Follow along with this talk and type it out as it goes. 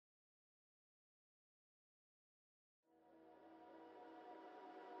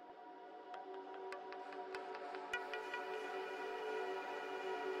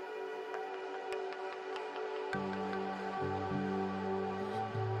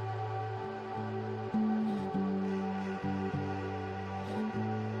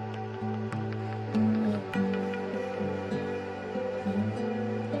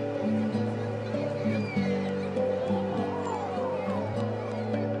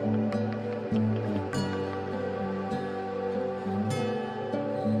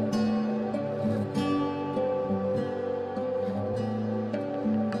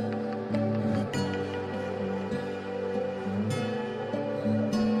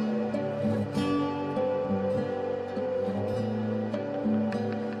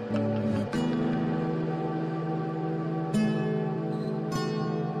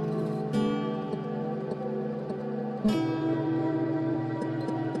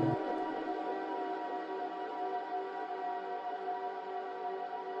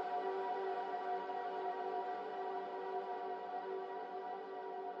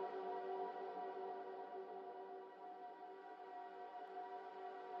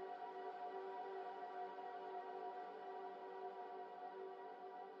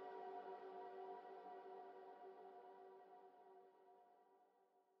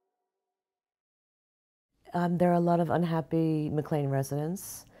There are a lot of unhappy McLean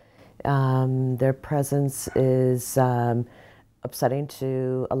residents. Their presence is upsetting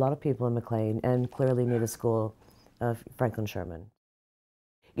to a lot of people in McLean, and clearly near the school of Franklin Sherman.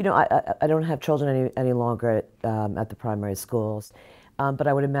 You know, I don't have children any longer at the primary schools, but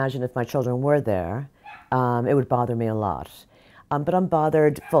I would imagine if my children were there, it would bother me a lot. But I'm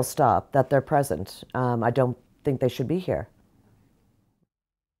bothered, full stop, that they're present. I don't think they should be here.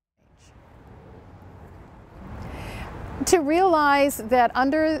 To realize that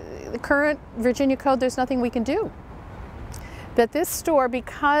under the current Virginia code, there's nothing we can do. That this store,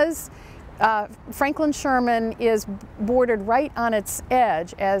 because Franklin Sherman is bordered right on its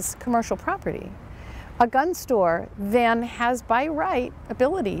edge as commercial property, a gun store then has by right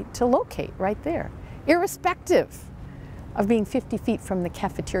ability to locate right there, irrespective of being 50 feet from the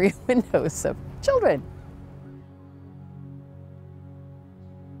cafeteria windows of children.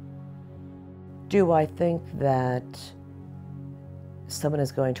 Do I think that someone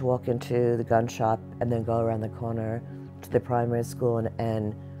is going to walk into the gun shop and then go around the corner to the primary school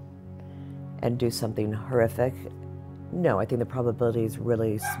and do something horrific? No, I think the probability is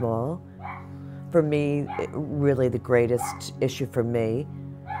really small. For me, really the greatest issue for me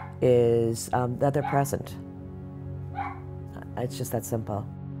is that they're present. It's just that simple.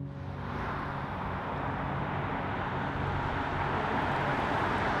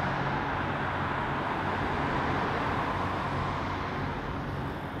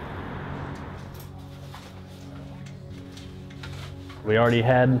 We already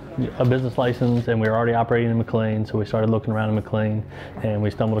had a business license and we were already operating in McLean, so we started looking around in McLean and we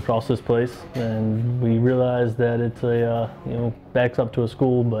stumbled across this place and we realized that it's a, backs up to a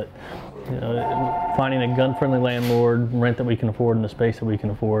school, but finding a gun-friendly landlord, rent that we can afford and the space that we can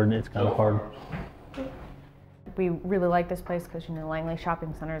afford, it's kind of hard. We really like this place because, Langley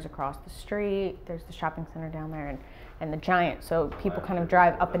Shopping Center is across the street. There's the shopping center down there and the Giant, so people kind of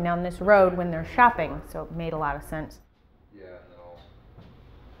drive up and down this road when they're shopping, so it made a lot of sense.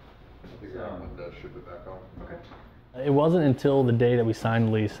 Ship it back on. Okay. It wasn't until the day that we signed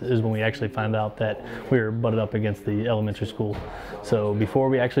the lease is when we actually found out that we were butted up against the elementary school. So before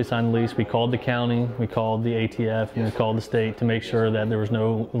we actually signed the lease, we called the county, we called the ATF, and we called the state to make sure that there was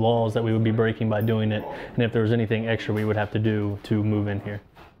no laws that we would be breaking by doing it, and if there was anything extra we would have to do to move in here.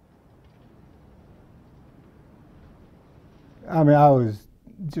 I mean, I was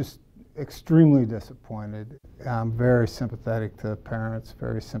just extremely disappointed. I'm very sympathetic to parents,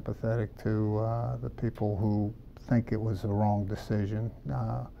 very sympathetic to the people who think it was a wrong decision.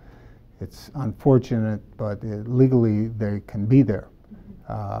 It's unfortunate, but legally they can be there.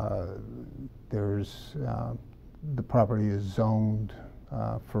 The property is zoned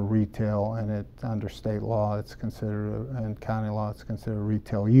for retail, and under state law it's considered, and county law it's considered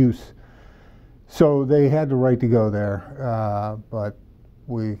retail use. So they had the right to go there, but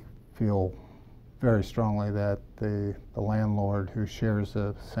we feel very strongly that the landlord who shares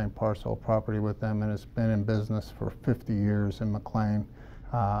the same parcel of property with them and has been in business for 50 years in McLean,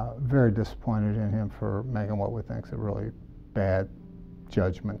 very disappointed in him for making what we think is a really bad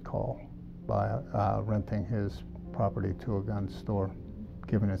judgment call by renting his property to a gun store,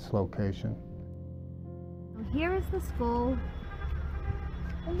 given its location. Here is the school.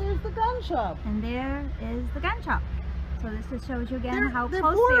 And there's the gun shop. And there is the gun shop. So this just shows you again how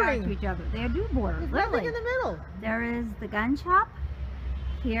close bordering. they are to each other. They do border, There's literally. nothing in the middle. There is the gun shop,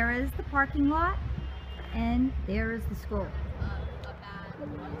 here is the parking lot, and there is the school.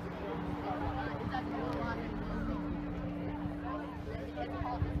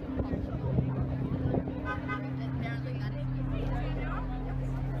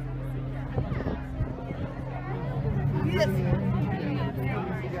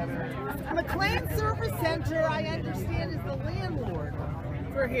 McLean Service Center, I understand, is the landlord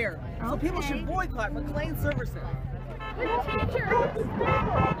for here. So people should boycott McLean Service Center.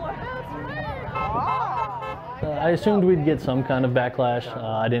 I assumed we'd get some kind of backlash.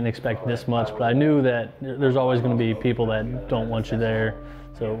 I didn't expect this much, but I knew that there's always going to be people that don't want you there.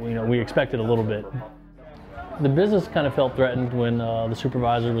 So, we expected a little bit. The business kind of felt threatened when the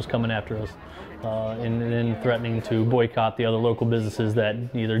supervisor was coming after us and then threatening to boycott the other local businesses that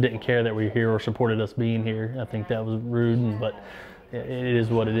either didn't care that we were here or supported us being here. I think that was rude, but it is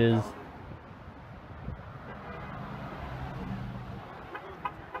what it is.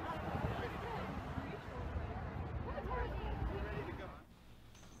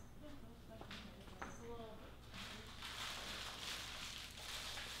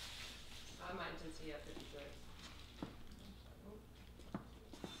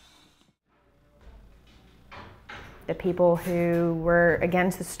 The people who were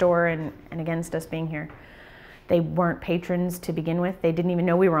against the store and against us being here They weren't patrons to begin with. They didn't even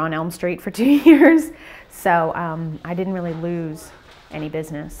know we were on Elm Street for 2 years. So I didn't really lose any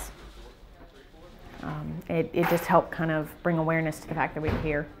business. It just helped kind of bring awareness to the fact that we were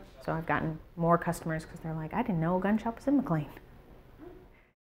here. So I've gotten more customers because they're like, I didn't know a gun shop was in McLean.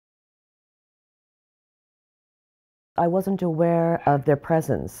 I wasn't aware of their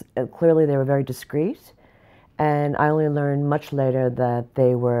presence. Clearly they were very discreet, and I only learned much later that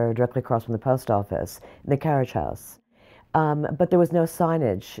they were directly across from the post office, in the carriage house. But there was no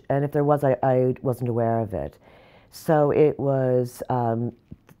signage, and if there was, I wasn't aware of it. So it was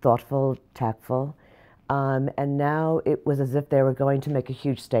thoughtful, tactful, and now it was as if they were going to make a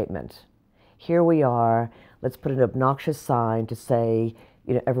huge statement. Here we are, let's put an obnoxious sign to say,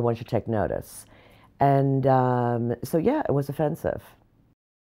 you know, everyone should take notice. And so yeah, it was offensive.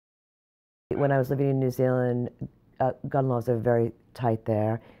 When I was living in New Zealand, gun laws are very tight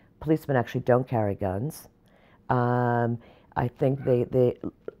there. Policemen actually don't carry guns. I think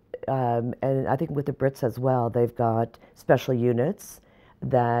and I think with the Brits as well, they've got special units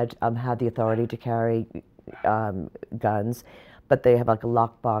that have the authority to carry guns, but they have like a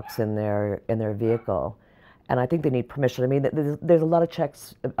lockbox in their vehicle. And I think they need permission. I mean, there's a lot of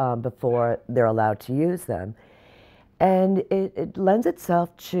checks before they're allowed to use them. And it lends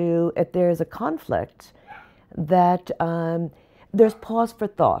itself to, if there's a conflict, that there's pause for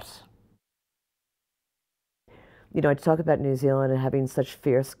thought. You know, I talk about New Zealand and having such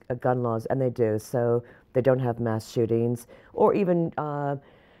fierce gun laws, and they do, so they don't have mass shootings, or even,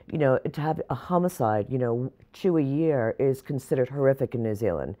 you know, to have a homicide, you know, 2 a year is considered horrific in New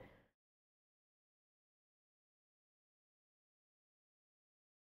Zealand.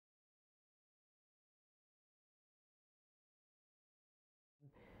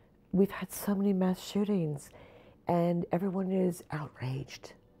 We've had so many mass shootings, and everyone is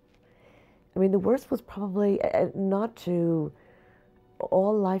outraged. I mean, the worst was probably not to,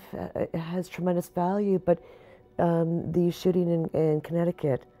 all life has tremendous value, but the shooting in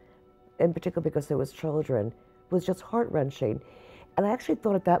Connecticut, in particular because there was children, was just heart-wrenching. And I actually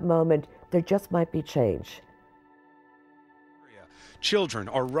thought at that moment, there just might be change. Children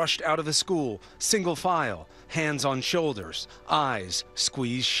are rushed out of the school, single file, hands on shoulders, eyes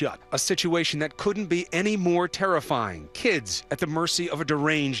squeezed shut. A situation that couldn't be any more terrifying. Kids at the mercy of a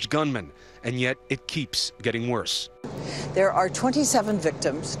deranged gunman, and yet it keeps getting worse. There are 27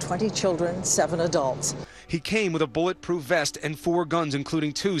 victims, 20 children, 7 adults. He came with a bulletproof vest and 4 guns,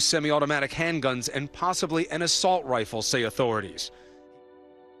 including 2 semi-automatic handguns and possibly an assault rifle, say authorities.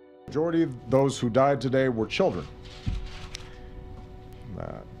 The majority of those who died today were children.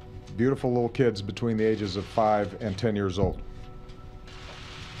 Beautiful little kids between the ages of 5 and 10 years old.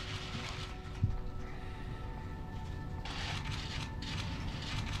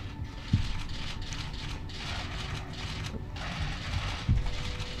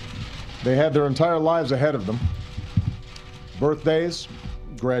 They had their entire lives ahead of them. Birthdays,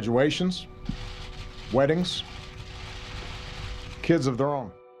 graduations, weddings, kids of their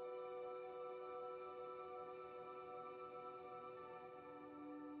own.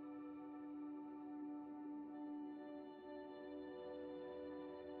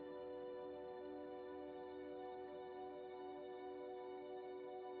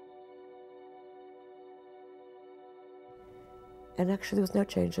 And actually there was no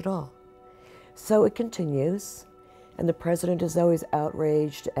change at all. So it continues, and the president is always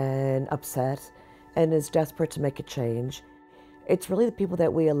outraged and upset and is desperate to make a change. It's really the people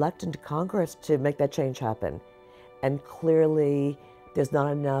that we elect into Congress to make that change happen. And clearly there's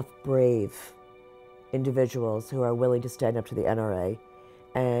not enough brave individuals who are willing to stand up to the NRA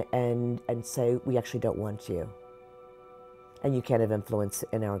and say, we actually don't want you. And you can't have influence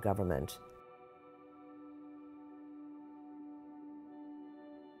in our government.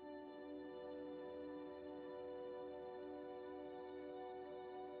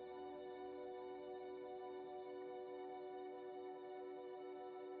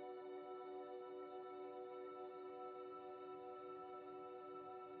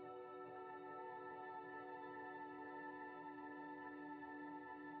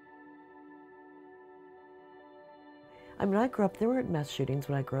 I mean, I grew up, there weren't mass shootings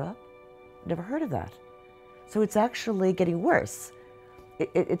when I grew up. Never heard of that. So it's actually getting worse.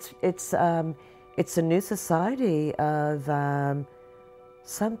 It's a new society of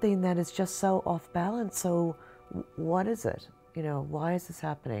something that is just so off balance. So what is it? You know, why is this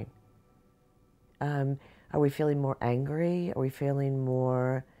happening? Are we feeling more angry? Are we feeling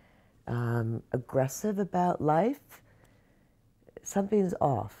more aggressive about life? Something's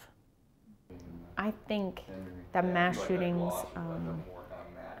off. I think that mass shootings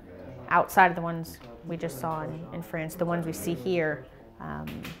outside of the ones we just saw in France, the ones we see here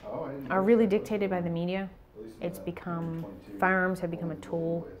are really dictated by the media. It's become, firearms have become a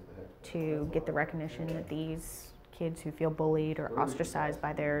tool to get the recognition that these kids who feel bullied or ostracized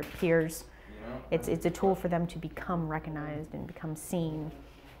by their peers, it's a tool for them to become recognized and become seen.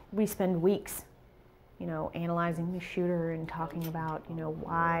 We spend weeks, you know, analyzing the shooter and talking about, you know,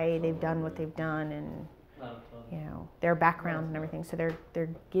 why they've done what they've done and, you know, their background and everything. So they're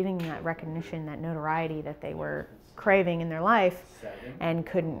giving that recognition, that notoriety that they were craving in their life and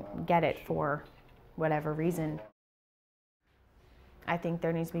couldn't get it for whatever reason. I think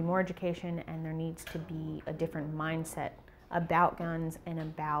there needs to be more education, and there needs to be a different mindset about guns and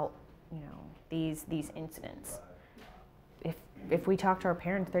about, you know, these incidents. If we talk to our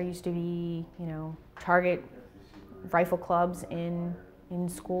parents, there used to be, you know, target rifle clubs in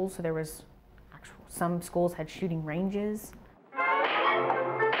schools. So there was some schools had shooting ranges. Hey,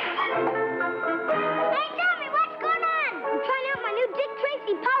 Tommy, what's going on? I'm trying out my new Dick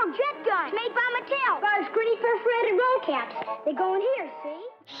Tracy Power Jet gun, made by Mattel. 5 squirty perforated roll caps. They go in here, see?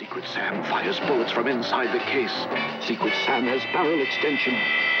 Secret Sam fires bullets from inside the case. Secret Sam has barrel extension.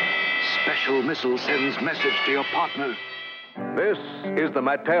 Special missile sends message to your partner. This is the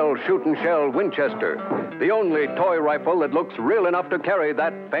Mattel Shoot and Shell Winchester, the only toy rifle that looks real enough to carry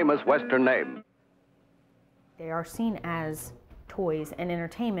that famous Western name. They are seen as toys and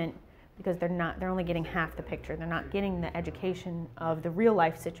entertainment because they're only getting half the picture. They're not getting the education of the real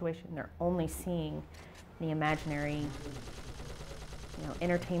life situation. They're only seeing the imaginary, you know,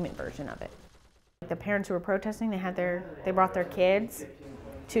 entertainment version of it. The parents who were protesting, they brought their kids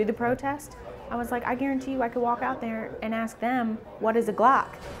to the protest. I was like, I guarantee you I could walk out there and ask them, what is a Glock?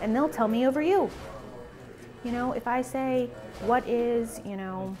 And they'll tell me over you. You know, if I say, what is, you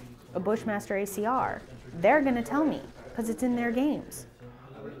know, a Bushmaster ACR? They're gonna tell me, because it's in their games.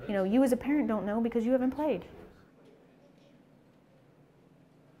 You know, you as a parent don't know because you haven't played.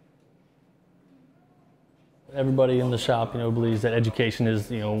 Everybody in the shop, you know, believes that education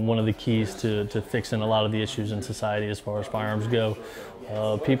is, you know, one of the keys to fixing a lot of the issues in society as far as firearms go.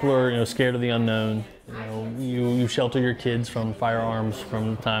 People are, you know, scared of the unknown. You know, you shelter your kids from firearms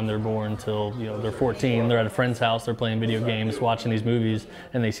from the time they're born till, you know, they're 14. They're at a friend's house, they're playing video games, watching these movies,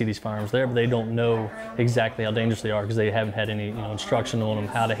 and they see these firearms there, but they don't know exactly how dangerous they are because they haven't had any, you know, instruction on them,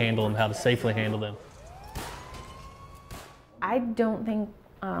 how to handle them, how to safely handle them. I don't think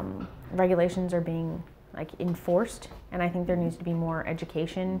regulations are being enforced, and I think there needs to be more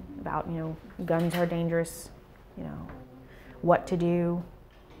education about, you know, guns are dangerous, you know, what to do,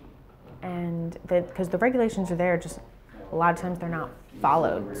 and because the regulations are there, just a lot of times they're not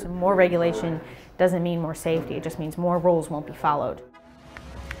followed. So more regulation doesn't mean more safety, it just means more rules won't be followed.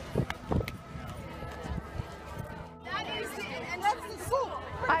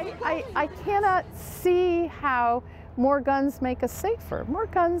 I cannot see how more guns make us safer. More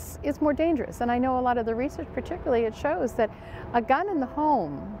guns is more dangerous. And I know a lot of the research, particularly, it shows that a gun in the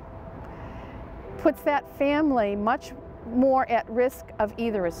home puts that family much more at risk of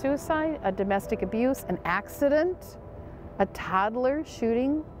either a suicide, a domestic abuse, an accident, a toddler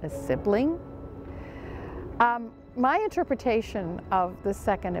shooting a sibling. My interpretation of the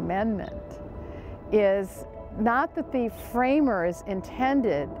Second Amendment is not that the framers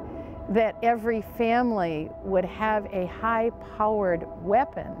intended that every family would have a high-powered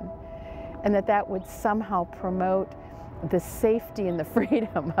weapon and that would somehow promote the safety and the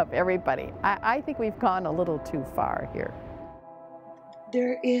freedom of everybody. I think we've gone a little too far here.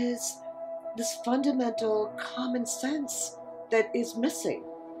 There is this fundamental common sense that is missing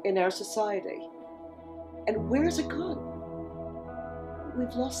in our society. And where's it gone?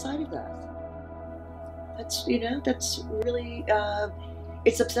 We've lost sight of that. That's, you know, that's really,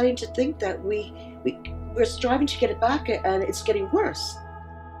 it's upsetting to think that we're striving to get it back and it's getting worse.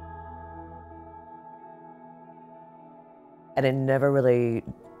 And it never really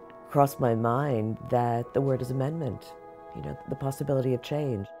crossed my mind that the word is amendment, you know, the possibility of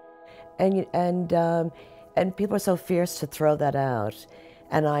change. And people are so fierce to throw that out.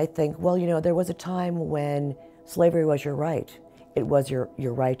 And I think, well, you know, there was a time when slavery was your right. It was your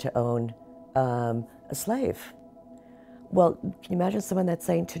right to own a slave. Well, can you imagine someone that's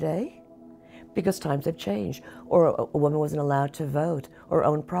saying today? Because times have changed. Or a woman wasn't allowed to vote or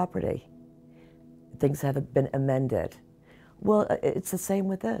own property. Things haven't been amended. Well, it's the same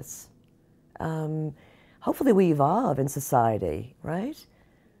with this. Hopefully we evolve in society, right?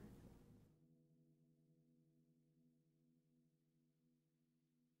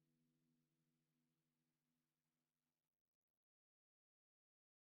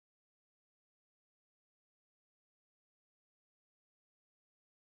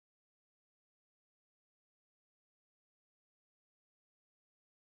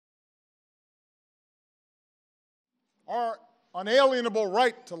 our unalienable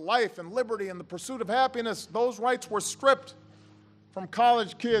right to life and liberty and the pursuit of happiness, those rights were stripped from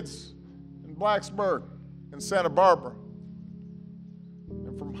college kids in Blacksburg and Santa Barbara,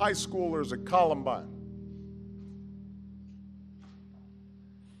 and from high schoolers at Columbine,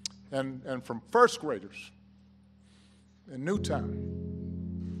 and from first graders in Newtown.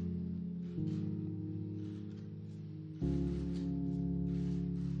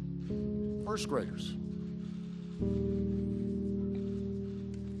 First graders.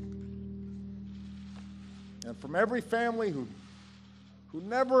 And from every family who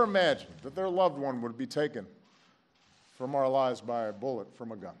never imagined that their loved one would be taken from our lives by a bullet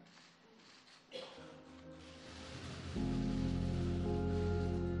from a gun.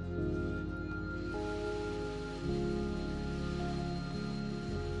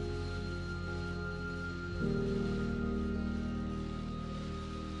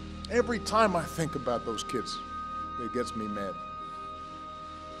 Every time I think about those kids, it gets me mad.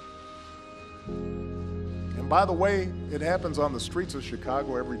 And by the way, it happens on the streets of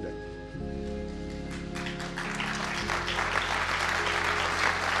Chicago every day.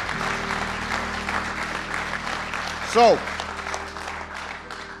 So,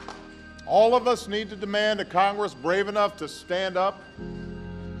 all of us need to demand a Congress brave enough to stand up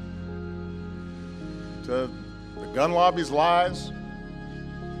to the gun lobby's lies.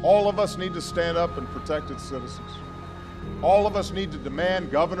 All of us need to stand up and protect its citizens. All of us need to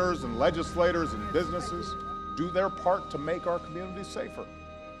demand governors and legislators and businesses do their part to make our communities safer.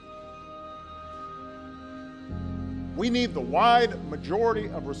 We need the wide majority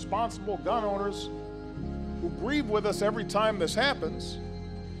of responsible gun owners who grieve with us every time this happens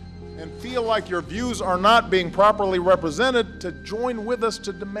and feel like your views are not being properly represented to join with us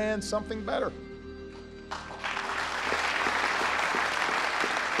to demand something better.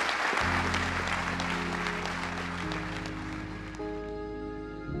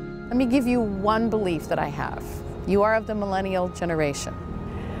 Let me give you one belief that I have. You are of the millennial generation.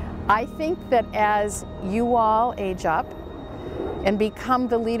 I think that as you all age up and become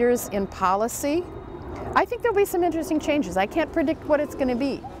the leaders in policy, I think there'll be some interesting changes. I can't predict what it's going to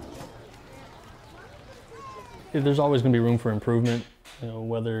be. There's always going to be room for improvement,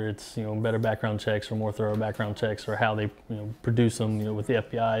 whether it's better background checks or more thorough background checks, or how they produce them, with the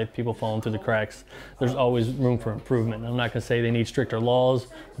FBI, people falling through the cracks. There's always room for improvement. I'm not going to say they need stricter laws,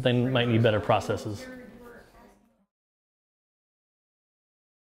 but they might need better processes.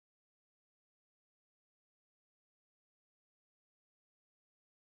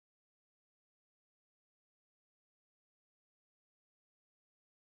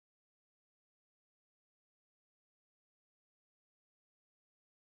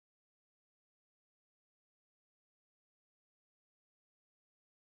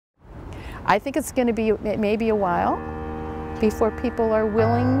 I think it's going to be maybe a while before people are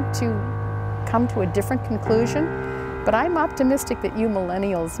willing to come to a different conclusion, but I'm optimistic that you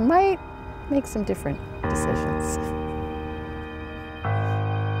millennials might make some different decisions.